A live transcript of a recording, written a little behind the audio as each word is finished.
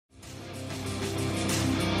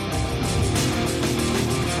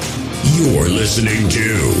You're listening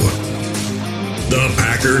to the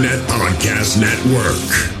Packernet Podcast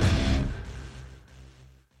Network.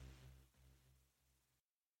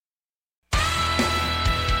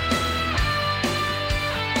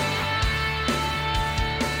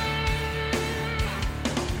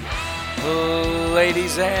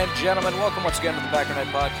 Ladies and gentlemen, welcome once again to the Packernet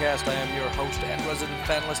Podcast. I am your host and resident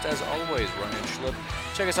fanalist, as always, Ryan Schlip.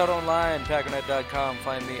 Check us out online, packernet.com.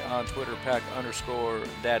 Find me on Twitter,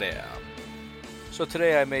 pack_daddy. So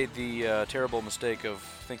today I made the terrible mistake of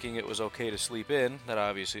thinking it was okay to sleep in. That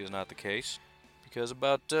obviously is not the case, because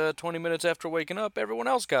about 20 minutes after waking up, everyone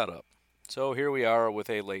else got up. So here we are with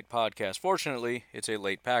a late podcast. Fortunately, it's a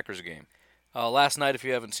late Packers game. Last night, if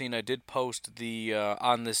you haven't seen, I did post the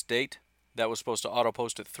on this date. That was supposed to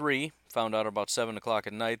auto-post at 3. Found out about 7 o'clock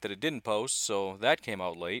at night that it didn't post, so that came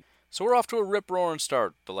out late. So we're off to a rip-roaring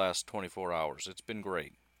start the last 24 hours. It's been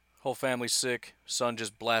great. Whole family's sick. Son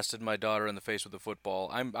just blasted my daughter in the face with a football.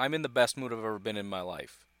 I'm in the best mood I've ever been in my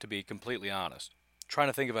life, to be completely honest. Trying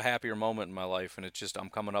to think of a happier moment in my life, and it's just I'm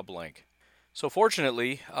coming up blank. So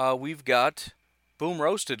fortunately, we've got Boom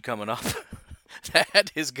Roasted coming up.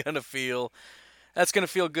 That's gonna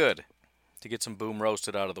feel good to get some Boom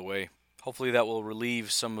Roasted out of the way. Hopefully that will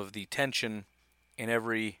relieve some of the tension in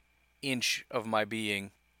every inch of my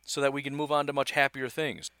being so that we can move on to much happier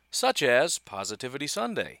things, such as Positivity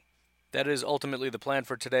Sunday. That is ultimately the plan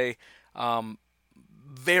for today.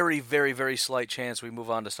 Very, very, very slight chance we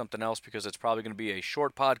move on to something else because it's probably going to be a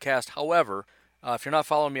short podcast. However, if you're not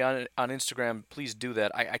following me on Instagram, please do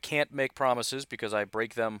that. I can't make promises because I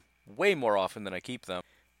break them way more often than I keep them,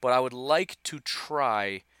 but I would like to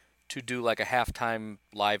try to do like a halftime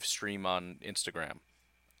live stream on Instagram.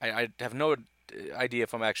 I have no idea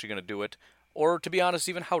if I'm actually going to do it, or to be honest,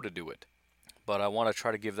 even how to do it. But I want to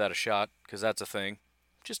try to give that a shot, because that's a thing.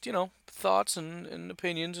 Just, thoughts and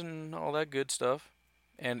opinions and all that good stuff.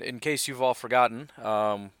 And in case you've all forgotten,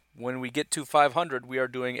 when we get to 500, we are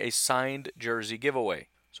doing a signed jersey giveaway.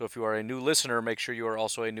 So if you are a new listener, make sure you are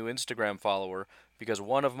also a new Instagram follower, because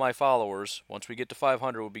one of my followers, once we get to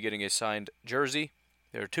 500, will be getting a signed jersey.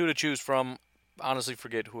 There are 2 to choose from. Honestly,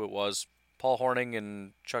 forget who it was. Paul Hornung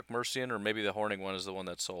and Chuck Mercian, or maybe the Hornung one is the one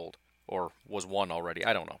that sold. Or was won already.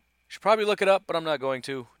 I don't know. Should probably look it up, but I'm not going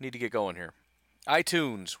to. Need to get going here.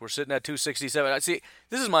 iTunes, we're sitting at 267. See,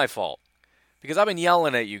 this is my fault. Because I've been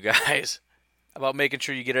yelling at you guys about making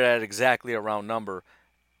sure you get it at exactly a round number.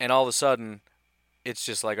 And all of a sudden, it's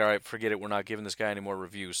just like, all right, forget it. We're not giving this guy any more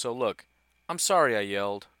reviews. So look, I'm sorry I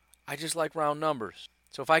yelled. I just like round numbers.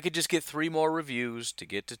 So if I could just get 3 more reviews to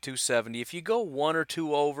get to 270, if you go 1 or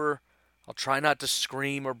 2 over, I'll try not to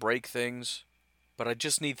scream or break things, but I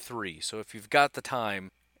just need 3. So if you've got the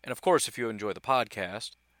time, and of course if you enjoy the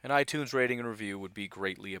podcast, an iTunes rating and review would be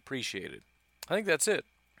greatly appreciated. I think that's it.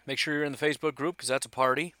 Make sure you're in the Facebook group, because that's a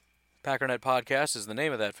party. Packernet Podcast is the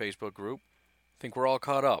name of that Facebook group. I think we're all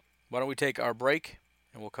caught up. Why don't we take our break,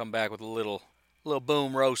 and we'll come back with a little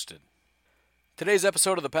Boom Roasted. Today's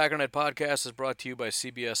episode of the Packernet Podcast is brought to you by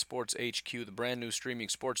CBS Sports HQ, the brand new streaming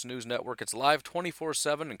sports news network. It's live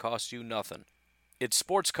 24/7 and costs you nothing. It's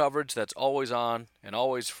sports coverage that's always on and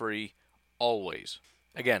always free, always.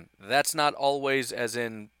 Again, that's not always as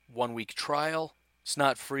in 1-week trial. It's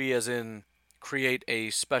not free as in create a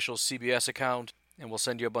special CBS account and we'll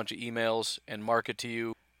send you a bunch of emails and market to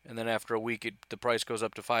you, and then after a week the price goes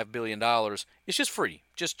up to $5 billion. It's just free,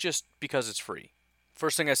 just because it's free.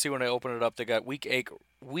 First thing I see when I open it up, they got week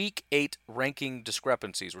 8 ranking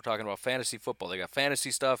discrepancies. We're talking about fantasy football. They got fantasy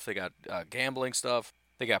stuff. They got gambling stuff.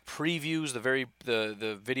 They got previews.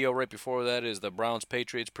 The video right before that is the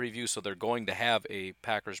Browns-Patriots preview, so they're going to have a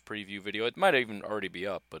Packers preview video. It might even already be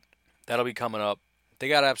up, but that'll be coming up. They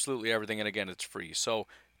got absolutely everything, and again, it's free. So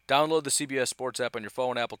download the CBS Sports app on your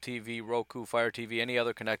phone, Apple TV, Roku, Fire TV, any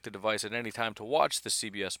other connected device at any time to watch the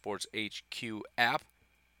CBS Sports HQ app.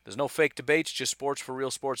 There's no fake debates, just sports for real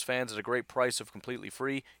sports fans at a great price of completely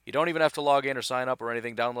free. You don't even have to log in or sign up or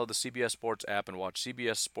anything. Download the CBS Sports app and watch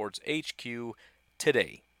CBS Sports HQ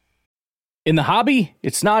today. In the hobby,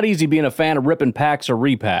 it's not easy being a fan of ripping packs or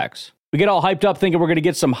repacks. We get all hyped up thinking we're going to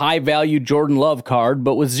get some high-value Jordan Love card,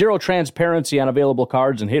 but with zero transparency on available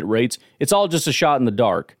cards and hit rates, it's all just a shot in the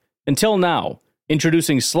dark. Until now.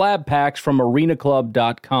 Introducing Slab Packs from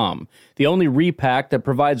ArenaClub.com, the only repack that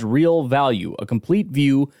provides real value, a complete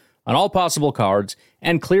view on all possible cards,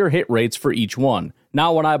 and clear hit rates for each one.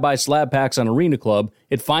 Now when I buy Slab Packs on Arena Club,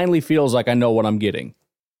 it finally feels like I know what I'm getting.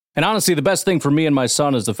 And honestly, the best thing for me and my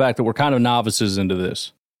son is the fact that we're kind of novices into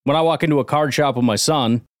this. When I walk into a card shop with my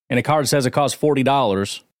son, and a card says it costs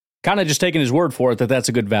 $40, kind of just taking his word for it that that's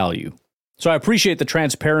a good value. So I appreciate the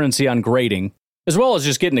transparency on grading. as well as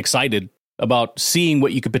just getting excited about seeing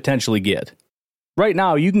what you could potentially get. Right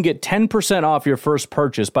now, you can get 10% off your first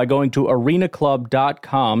purchase by going to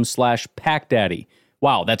arenaclub.com/packdaddy.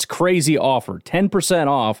 Wow, that's crazy offer. 10%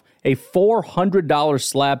 off a $400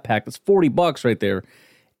 slab pack. That's $40 right there.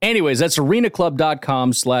 Anyways, that's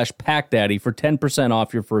arenaclub.com/packdaddy for 10%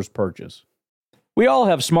 off your first purchase. We all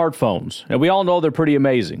have smartphones, and we all know they're pretty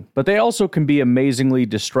amazing, but they also can be amazingly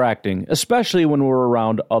distracting, especially when we're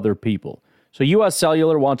around other people. So US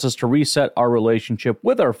Cellular wants us to reset our relationship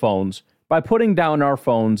with our phones by putting down our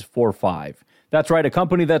phones for $5. That's right, a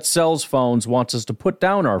company that sells phones wants us to put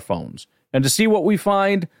down our phones. And to see what we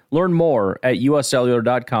find, learn more at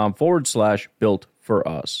uscellular.com/built for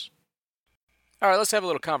us. All right, let's have a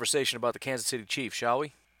little conversation about the Kansas City Chiefs, shall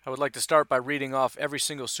we? I would like to start by reading off every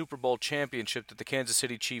single Super Bowl championship that the Kansas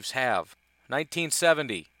City Chiefs have.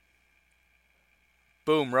 1970.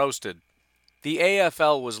 Boom, roasted. The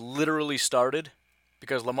AFL was literally started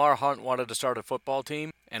because Lamar Hunt wanted to start a football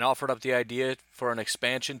team and offered up the idea for an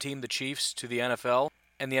expansion team, the Chiefs, to the NFL,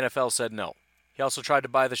 and the NFL said no. He also tried to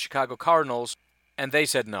buy the Chicago Cardinals, and they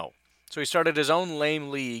said no. So he started his own lame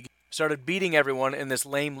league, started beating everyone in this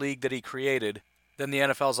lame league that he created. Then the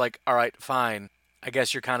NFL's like, all right, fine, I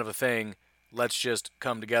guess you're kind of a thing. Let's just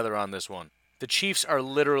come together on this one. The Chiefs are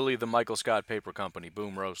literally the Michael Scott Paper Company.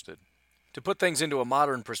 Boom, roasted. To put things into a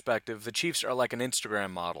modern perspective, the Chiefs are like an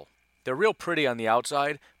Instagram model. They're real pretty on the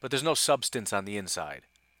outside, but there's no substance on the inside.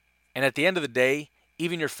 And at the end of the day,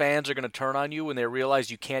 even your fans are going to turn on you when they realize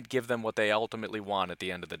you can't give them what they ultimately want at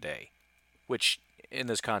the end of the day. Which, in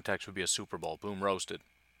this context, would be a Super Bowl. Boom, roasted.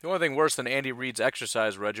 The only thing worse than Andy Reid's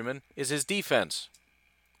exercise regimen is his defense.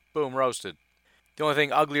 Boom, roasted. The only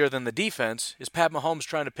thing uglier than the defense is Pat Mahomes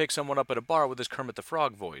trying to pick someone up at a bar with his Kermit the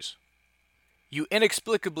Frog voice. You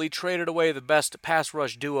inexplicably traded away the best pass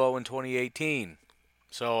rush duo in 2018.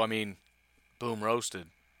 So, boom, roasted.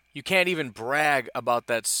 You can't even brag about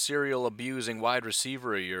that serial abusing wide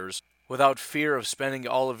receiver of yours without fear of spending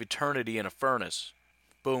all of eternity in a furnace.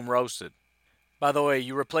 Boom, roasted. By the way,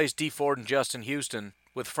 you replaced Dee Ford and Justin Houston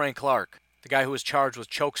with Frank Clark, the guy who was charged with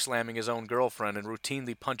choke slamming his own girlfriend and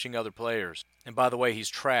routinely punching other players. And by the way, he's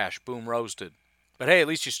trash. Boom, roasted. But hey, at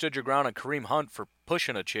least you stood your ground on Kareem Hunt for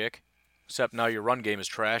pushing a chick. Except now your run game is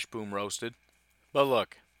trash. Boom, roasted. But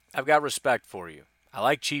look, I've got respect for you. I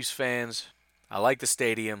like Chiefs fans. I like the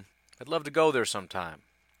stadium. I'd love to go there sometime.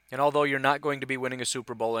 And although you're not going to be winning a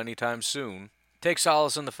Super Bowl anytime soon, take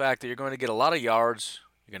solace in the fact that you're going to get a lot of yards,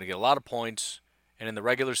 you're going to get a lot of points, and in the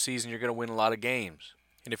regular season you're going to win a lot of games.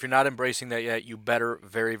 And if you're not embracing that yet, you better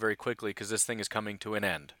very, very quickly, because this thing is coming to an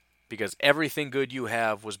end. Because everything good you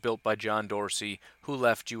have was built by John Dorsey, who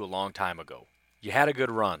left you a long time ago. You had a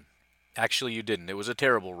good run. Actually, you didn't. It was a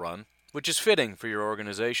terrible run, which is fitting for your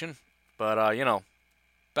organization. But,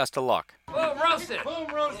 best of luck. Boom, roasted! Boom,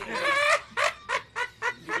 roasted!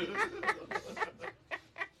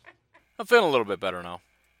 I'm feeling a little bit better now.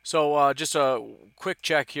 So, just a quick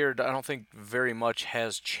check here. I don't think very much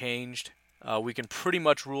has changed. We can pretty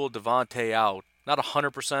much rule Davante out. Not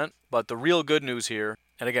 100%, but the real good news here,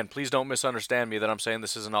 and again, please don't misunderstand me that I'm saying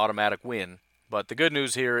this is an automatic win, but the good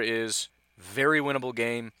news here is very winnable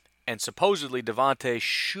game, and supposedly Davante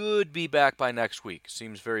should be back by next week.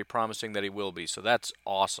 Seems very promising that he will be, so that's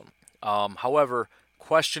awesome. However,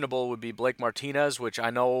 questionable would be Blake Martinez, which I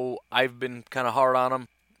know I've been kind of hard on him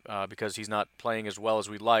because he's not playing as well as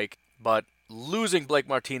we'd like, but losing Blake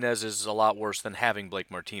Martinez is a lot worse than having Blake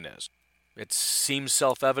Martinez. It seems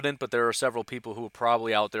self-evident, but there are several people who are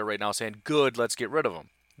probably out there right now saying, good, let's get rid of him.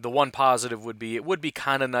 The one positive would be, it would be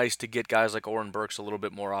kind of nice to get guys like Oren Burks a little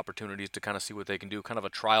bit more opportunities to kind of see what they can do, kind of a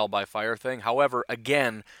trial by fire thing. However,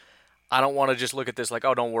 again, I don't want to just look at this like,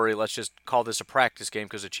 oh, don't worry, let's just call this a practice game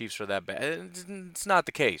because the Chiefs are that bad. It's not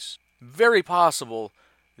the case. Very possible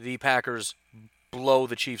the Packers blow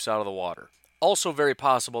the Chiefs out of the water. Also very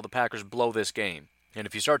possible the Packers blow this game. And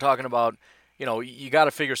if you start talking about, you got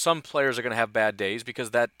to figure some players are going to have bad days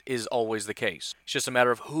because that is always the case. It's just a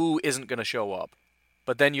matter of who isn't going to show up.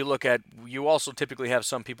 But then you also typically have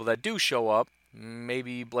some people that do show up.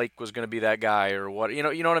 Maybe Blake was going to be that guy or what. You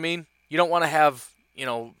know what I mean? You don't want to have,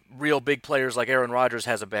 real big players like Aaron Rodgers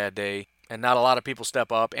has a bad day and not a lot of people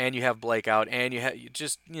step up and you have Blake out and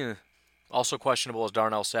also questionable as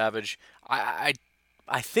Darnell Savage. I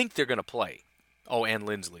think they're going to play. Oh, and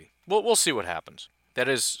Lindsley. We'll see what happens. That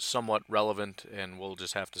is somewhat relevant, and we'll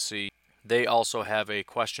just have to see. They also have a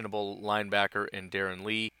questionable linebacker in Darren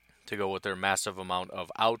Lee to go with their massive amount of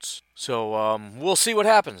outs. So we'll see what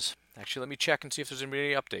happens. Actually, let me check and see if there's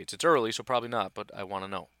any updates. It's early, so probably not, but I want to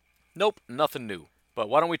know. Nope, nothing new. But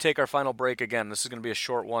why don't we take our final break again? This is going to be a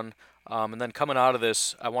short one. And then coming out of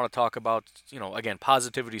this, I want to talk about, again,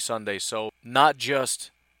 Positivity Sunday. So not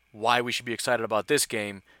just why we should be excited about this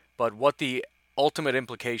game, but what the ultimate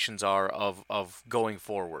implications are of going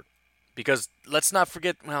forward. Because let's not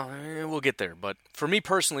forget, we'll get there, but for me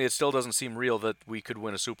personally, it still doesn't seem real that we could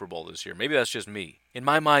win a Super Bowl this year. Maybe that's just me. In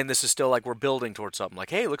my mind, this is still like we're building towards something. Like,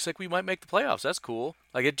 hey, looks like we might make the playoffs. That's cool.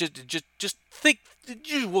 Like, just think,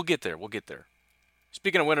 we'll get there. We'll get there.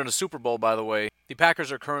 Speaking of winning a Super Bowl, by the way, the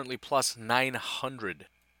Packers are currently plus 900.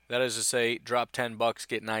 That is to say, drop $10,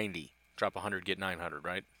 get 90. Drop 100, get 900,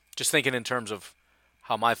 right? Just thinking in terms of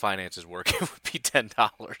how my finances work, it would be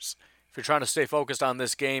 $10. If you're trying to stay focused on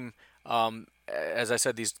this game, as I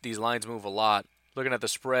said, these lines move a lot. Looking at the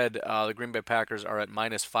spread, the Green Bay Packers are at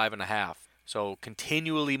minus 5.5. So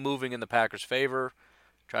continually moving in the Packers' favor.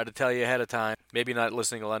 Tried to tell you ahead of time. Maybe not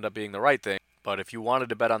listening will end up being the right thing. But if you wanted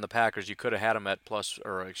to bet on the Packers, you could have had them at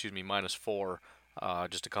minus 4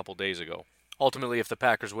 just a couple days ago. Ultimately, if the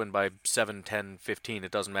Packers win by 7, 10, 15,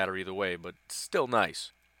 it doesn't matter either way, but still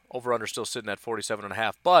nice. Over-under still sitting at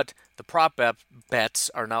 47.5. But the prop bets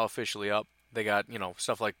are now officially up. They got,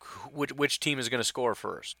 stuff like which team is going to score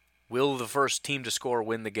first. Will the first team to score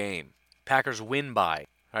win the game? Packers win by.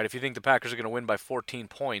 All right, if you think the Packers are going to win by 14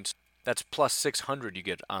 points, that's plus 600 you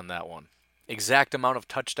get on that one. Exact amount of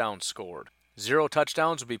touchdowns scored. 0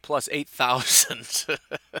 touchdowns would be plus 8,000.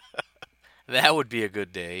 That would be a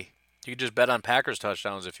good day. You could just bet on Packers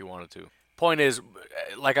touchdowns if you wanted to. Point is,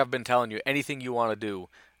 like I've been telling you, anything you want to do,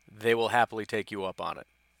 they will happily take you up on it.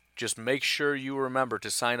 Just make sure you remember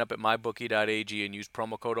to sign up at mybookie.ag and use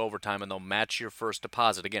promo code OVERTIME, and they'll match your first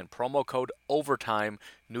deposit. Again, promo code OVERTIME.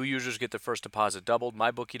 New users get their first deposit doubled.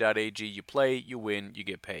 Mybookie.ag, you play, you win, you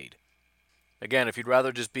get paid. Again, if you'd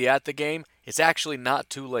rather just be at the game, it's actually not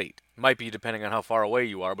too late. It might be depending on how far away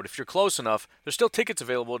you are, but if you're close enough, there's still tickets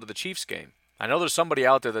available to the Chiefs game. I know there's somebody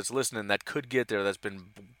out there that's listening that could get there that's been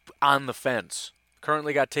on the fence.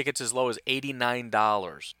 Currently got tickets as low as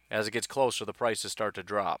 $89. As it gets closer, the prices start to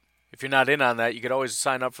drop. If you're not in on that, you could always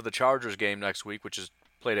sign up for the Chargers game next week, which is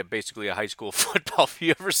played at basically a high school football. Have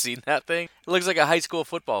you ever seen that thing? It looks like a high school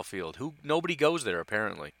football field. Nobody goes there,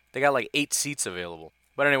 apparently. They got like 8 seats available.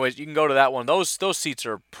 But anyways, you can go to that one. Those seats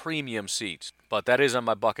are premium seats. But that is on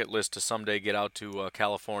my bucket list to someday get out to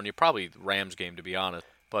California. Probably the Rams game, to be honest.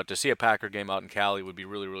 But to see a Packer game out in Cali would be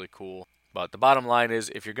really, really cool. But the bottom line is,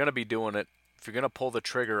 if you're going to be doing it, if you're going to pull the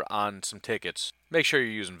trigger on some tickets, make sure you're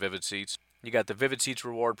using Vivid Seats. You got the Vivid Seats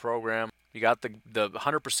reward program. You got the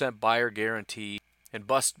 100% buyer guarantee. And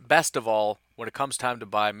best of all, when it comes time to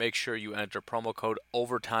buy, make sure you enter promo code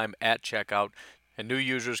OVERTIME at checkout. And new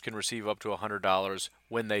users can receive up to $100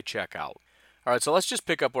 when they check out. All right, so let's just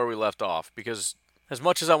pick up where we left off, because as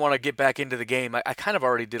much as I want to get back into the game, I kind of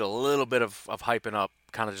already did a little bit of hyping up,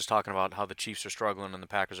 kind of just talking about how the Chiefs are struggling and the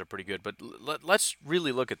Packers are pretty good. But let's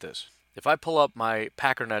really look at this. If I pull up my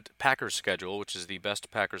Packers schedule, which is the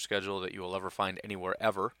best Packers schedule that you will ever find anywhere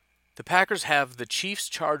ever, the Packers have the Chiefs,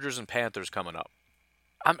 Chargers, and Panthers coming up.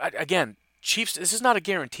 Again, Chiefs, this is not a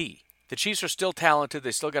guarantee. The Chiefs are still talented.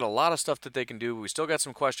 They still got a lot of stuff that they can do. We still got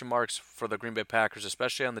some question marks for the Green Bay Packers,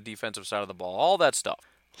 especially on the defensive side of the ball. All that stuff.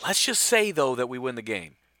 Let's just say, though, that we win the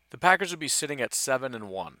game. The Packers would be sitting at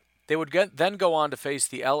 7-1. They would then go on to face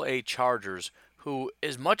the LA Chargers, who,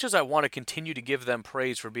 as much as I want to continue to give them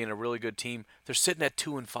praise for being a really good team, they're sitting at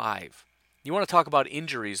 2-5. You want to talk about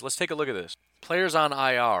injuries? Let's take a look at this. Players on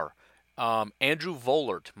IR. Andrew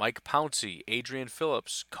Vollert, Mike Pouncey, Adrian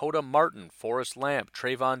Phillips, Coda Martin, Forrest Lamp,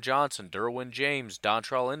 Trayvon Johnson, Derwin James,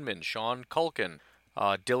 Dontrell Inman, Sean Culkin,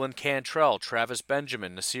 Dylan Cantrell, Travis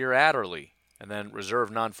Benjamin, Nasir Adderley, and then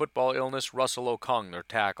reserve non-football illness, Russell Okung, their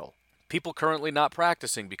tackle. People currently not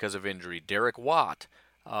practicing because of injury, Derek Watt,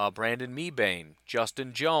 Brandon Mebane,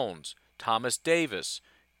 Justin Jones, Thomas Davis,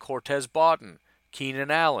 Cortez Boughton,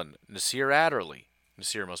 Keenan Allen, Nasir Adderley.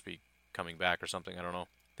 Nasir must be coming back or something, I don't know.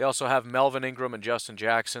 They also have Melvin Ingram and Justin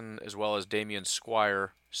Jackson, as well as Damian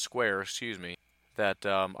Square, that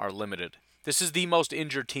are limited. This is the most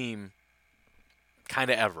injured team kind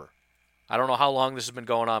of ever. I don't know how long this has been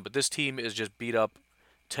going on, but this team is just beat up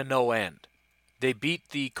to no end. They beat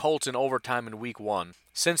the Colts in overtime in Week 1.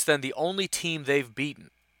 Since then, the only team they've beaten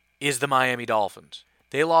is the Miami Dolphins.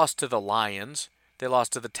 They lost to the Lions. They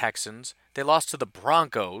lost to the Texans. They lost to the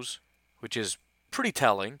Broncos, which is pretty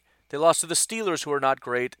telling. They lost to the Steelers, who are not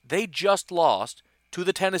great. They just lost to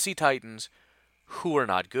the Tennessee Titans, who are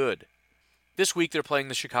not good. This week, they're playing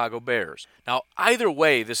the Chicago Bears. Now, either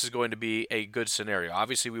way, this is going to be a good scenario.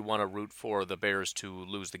 Obviously, we want to root for the Bears to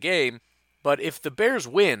lose the game. But if the Bears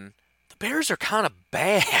win, the Bears are kind of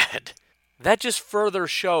bad. That just further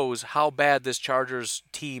shows how bad this Chargers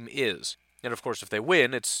team is. And of course, if they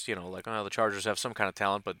win, it's, like, the Chargers have some kind of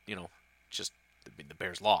talent, but, just the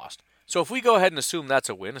Bears lost. So if we go ahead and assume that's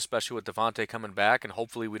a win, especially with Devontae coming back, and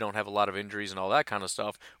hopefully we don't have a lot of injuries and all that kind of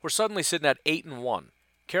stuff, we're suddenly sitting at 8-1.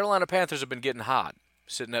 Carolina Panthers have been getting hot,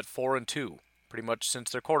 sitting at 4-2. Pretty much since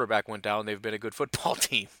their quarterback went down, they've been a good football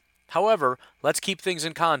team. However, let's keep things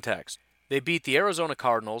in context. They beat the Arizona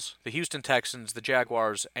Cardinals, the Houston Texans, the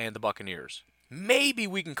Jaguars, and the Buccaneers. Maybe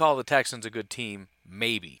we can call the Texans a good team.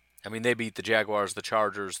 Maybe. I mean, they beat the Jaguars, the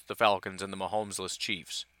Chargers, the Falcons, and the Mahomes-less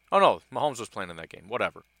Chiefs. Oh no, Mahomes was playing in that game.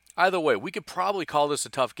 Whatever. Either way, we could probably call this a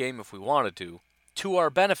tough game if we wanted to. To our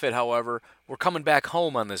benefit, however, we're coming back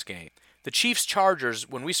home on this game. The Chiefs-Chargers,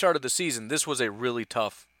 when we started the season, this was a really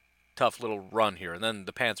tough little run here. And then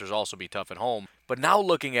the Panthers also be tough at home. But now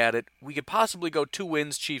looking at it, we could possibly go 2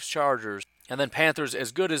 wins, Chiefs-Chargers, and then Panthers,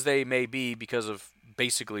 as good as they may be because of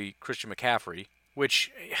basically Christian McCaffrey,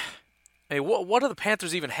 which, hey, what do the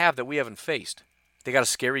Panthers even have that we haven't faced? They got a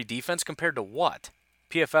scary defense compared to what?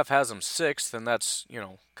 PFF has them 6th, and that's,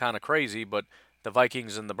 kind of crazy, but the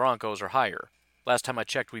Vikings and the Broncos are higher. Last time I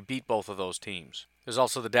checked, we beat both of those teams. There's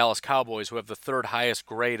also the Dallas Cowboys, who have the 3rd highest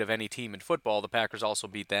grade of any team in football. The Packers also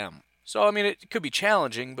beat them. So, I mean, it could be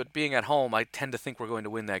challenging, but being at home, I tend to think we're going to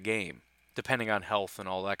win that game, depending on health and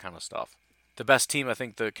all that kind of stuff. The best team I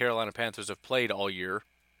think the Carolina Panthers have played all year,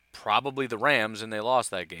 probably the Rams, and they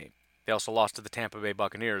lost that game. They also lost to the Tampa Bay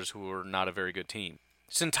Buccaneers, who are not a very good team.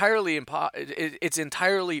 It's entirely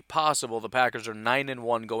possible the Packers are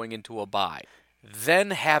 9-1 going into a bye,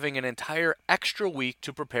 then having an entire extra week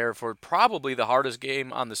to prepare for probably the hardest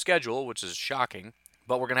game on the schedule, which is shocking,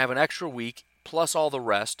 but we're going to have an extra week plus all the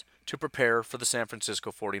rest to prepare for the San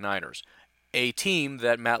Francisco 49ers, a team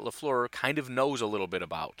that Matt LaFleur kind of knows a little bit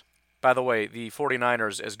about. By the way, the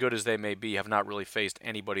 49ers, as good as they may be, have not really faced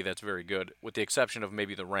anybody that's very good, with the exception of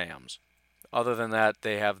maybe the Rams. Other than that,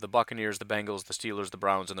 they have the Buccaneers, the Bengals, the Steelers, the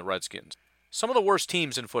Browns, and the Redskins. Some of the worst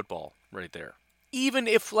teams in football right there. Even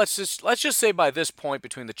if, let's just say by this point,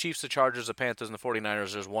 between the Chiefs, the Chargers, the Panthers, and the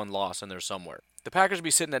 49ers, there's one loss in there somewhere. The Packers will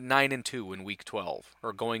be sitting at 9-2 in Week 12,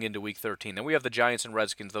 or going into Week 13. Then we have the Giants and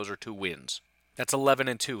Redskins. Those are 2 wins. That's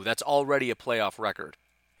 11-2. That's already a playoff record.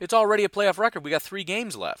 It's already a playoff record. We got 3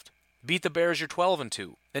 games left. Beat the Bears, you're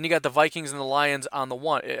 12-2. Then you got the Vikings and the Lions on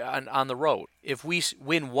the road. If we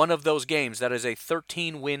win one of those games, that is a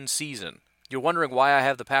 13-win season. You're wondering why I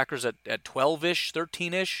have the Packers at 12-ish,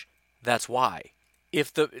 13-ish? That's why.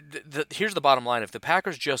 If here's the bottom line. If the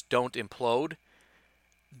Packers just don't implode,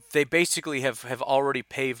 they basically have already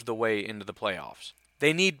paved the way into the playoffs.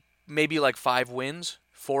 They need maybe like 5 wins,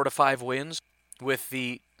 4 to 5 wins, with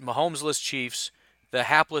the Mahomes-less Chiefs, the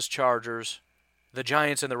hapless Chargers, the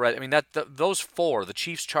Giants and the Red. I mean, those 4, the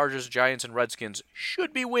Chiefs, Chargers, Giants, and Redskins,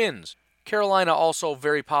 should be wins. Carolina also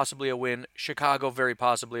very possibly a win. Chicago very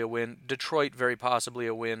possibly a win. Detroit very possibly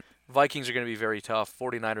a win. Vikings are going to be very tough.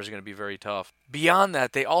 49ers are going to be very tough. Beyond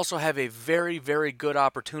that, they also have a very, very good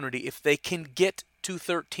opportunity if they can get to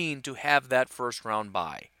 13 to have that first-round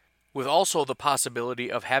bye. With also the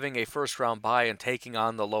possibility of having a first-round bye and taking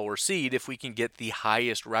on the lower seed if we can get the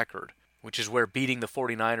highest record, which is where beating the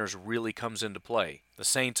 49ers really comes into play. The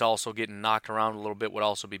Saints also getting knocked around a little bit would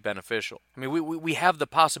also be beneficial. I mean, we have the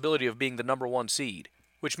possibility of being the number 1 seed,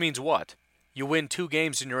 which means what? You win 2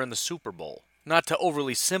 games and you're in the Super Bowl. Not to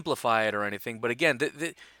overly simplify it or anything, but again,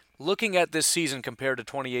 looking at this season compared to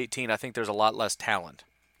 2018, I think there's a lot less talent.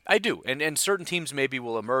 I do, and certain teams maybe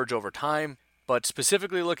will emerge over time, but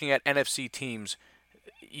specifically looking at NFC teams,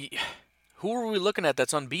 who are we looking at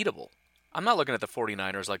that's unbeatable? I'm not looking at the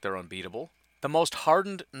 49ers like they're unbeatable. The most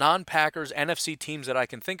hardened non-Packers NFC teams that I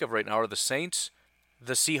can think of right now are the Saints,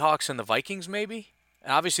 the Seahawks, and the Vikings maybe?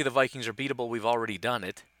 And obviously the Vikings are beatable. We've already done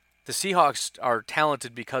it. The Seahawks are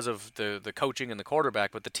talented because of the coaching and the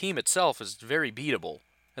quarterback, but the team itself is very beatable.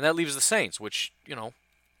 And that leaves the Saints, which,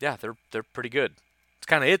 yeah, they're pretty good. It's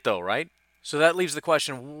kind of it though, right? So that leaves the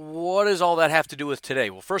question, what does all that have to do with today?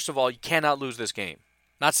 Well, first of all, you cannot lose this game.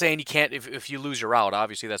 Not saying you can't if you lose, you're out.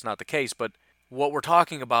 Obviously, that's not the case. But what we're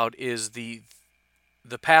talking about is the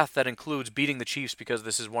path that includes beating the Chiefs because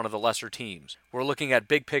this is one of the lesser teams. We're looking at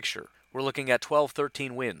big picture. We're looking at 12,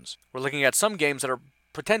 13 wins. We're looking at some games that are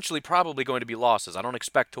potentially probably going to be losses. I don't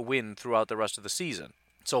expect to win throughout the rest of the season.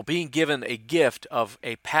 So being given a gift of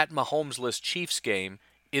a Pat Mahomes-less Chiefs game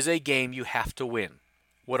is a game you have to win.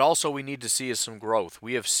 What also we need to see is some growth.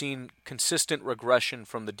 We have seen consistent regression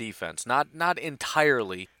from the defense. Not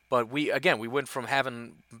entirely, but we went from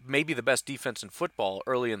having maybe the best defense in football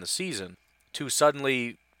early in the season to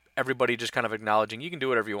suddenly everybody just kind of acknowledging you can do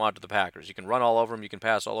whatever you want to the Packers. You can run all over them, you can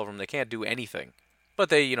pass all over them. They can't do anything. But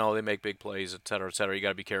they make big plays, et cetera, et cetera. You got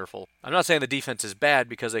to be careful. I'm not saying the defense is bad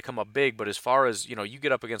because they come up big, but as far as, you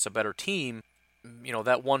get up against a better team,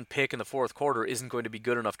 that one pick in the fourth quarter isn't going to be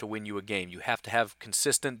good enough to win you a game. You have to have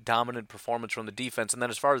consistent, dominant performance from the defense. And then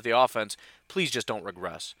as far as the offense, please just don't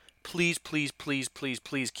regress. Please, please, please, please,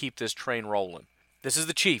 please keep this train rolling. This is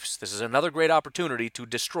the Chiefs. This is another great opportunity to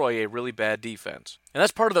destroy a really bad defense. And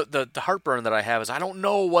that's part of the heartburn that I have is I don't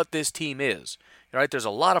know what this team is. Right? There's a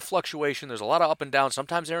lot of fluctuation. There's a lot of up and down.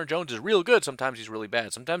 Sometimes Aaron Jones is real good. Sometimes he's really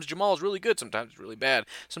bad. Sometimes Jamal is really good. Sometimes he's really bad.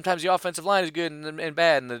 Sometimes the offensive line is good and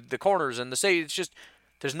bad, and the corners and the safety. It's just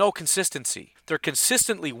there's no consistency. They're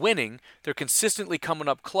consistently winning. They're consistently coming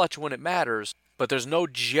up clutch when it matters. But there's no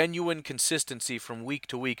genuine consistency from week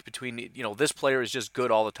to week between, this player is just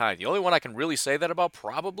good all the time. The only one I can really say that about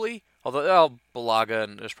probably, although Balaga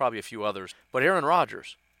and there's probably a few others, but Aaron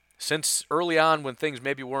Rodgers. Since early on when things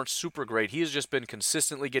maybe weren't super great, he has just been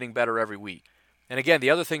consistently getting better every week. And again, the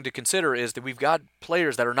other thing to consider is that we've got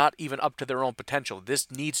players that are not even up to their own potential.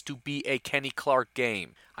 This needs to be a Kenny Clark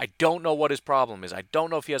game. I don't know what his problem is. I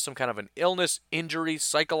don't know if he has some kind of an illness, injury,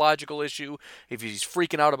 psychological issue, if he's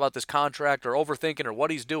freaking out about this contract or overthinking or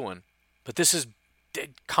what he's doing. But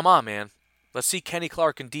come on, man. Let's see Kenny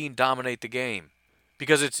Clark and Dean dominate the game.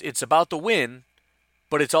 Because it's about the win,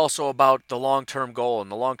 but it's also about the long-term goal.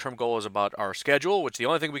 And the long-term goal is about our schedule, which the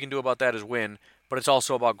only thing we can do about that is win, but it's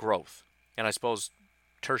also about growth. And I suppose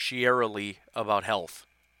tertiarily about health.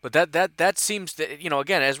 But that seems that,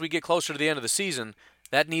 again, as we get closer to the end of the season,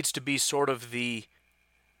 that needs to be sort of the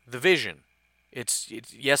vision. It's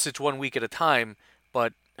 1 week at a time,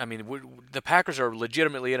 but I mean, the Packers are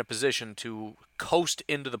legitimately in a position to coast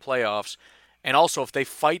into the playoffs. And also, if they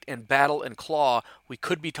fight and battle and claw, we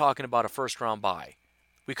could be talking about a first-round bye.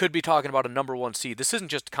 We could be talking about a number 1 seed. This isn't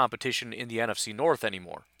just competition in the NFC North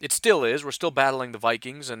anymore. It still is. We're still battling the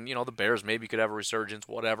Vikings, and, the Bears maybe could have a resurgence,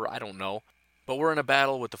 whatever. I don't know. But we're in a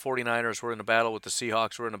battle with the 49ers. We're in a battle with the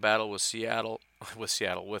Seahawks. We're in a battle with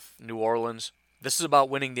with New Orleans. This is about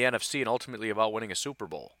winning the NFC and ultimately about winning a Super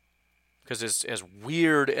Bowl. Because as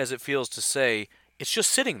weird as it feels to say, it's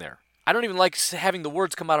just sitting there. I don't even like having the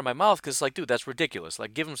words come out of my mouth because it's like, dude, that's ridiculous.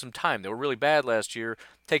 Like, give them some time. They were really bad last year. It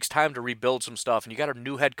takes time to rebuild some stuff, and you got a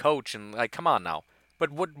new head coach, and come on now. But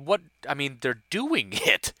they're doing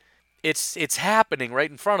it. It's happening right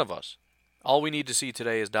in front of us. All we need to see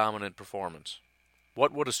today is dominant performance.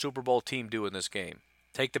 What would a Super Bowl team do in this game?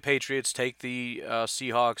 Take the Patriots, take the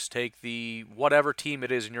Seahawks, take the whatever team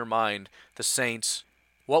it is in your mind, the Saints.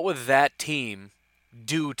 What would that team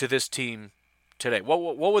do to this team today?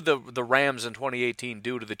 What would the Rams in 2018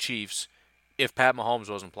 do to the Chiefs if Pat Mahomes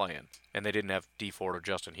wasn't playing and they didn't have Dee Ford or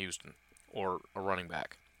Justin Houston or a running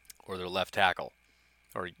back or their left tackle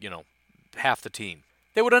or, half the team?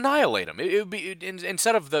 They would annihilate them. It would be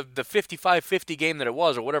instead of the 55-50 game that it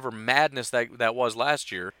was or whatever madness that was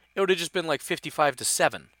last year, it would have just been like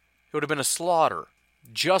 55-7. It would have been a slaughter.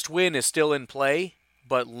 Just win is still in play,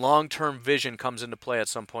 but long-term vision comes into play at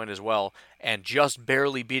some point as well, and just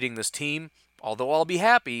barely beating this team, although I'll be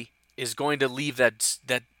happy, is going to leave that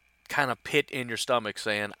kind of pit in your stomach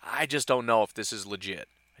saying, I just don't know if this is legit.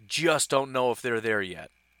 I just don't know if they're there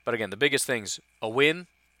yet. But again, the biggest things, a win,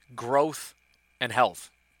 growth, and health.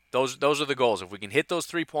 Those are the goals. If we can hit those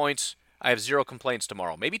 3 points, I have zero complaints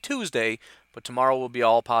tomorrow. Maybe Tuesday, but tomorrow will be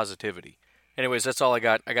all positivity. Anyways, that's all I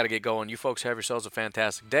got. I got to get going. You folks have yourselves a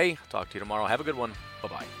fantastic day. Talk to you tomorrow. Have a good one.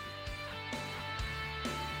 Bye-bye.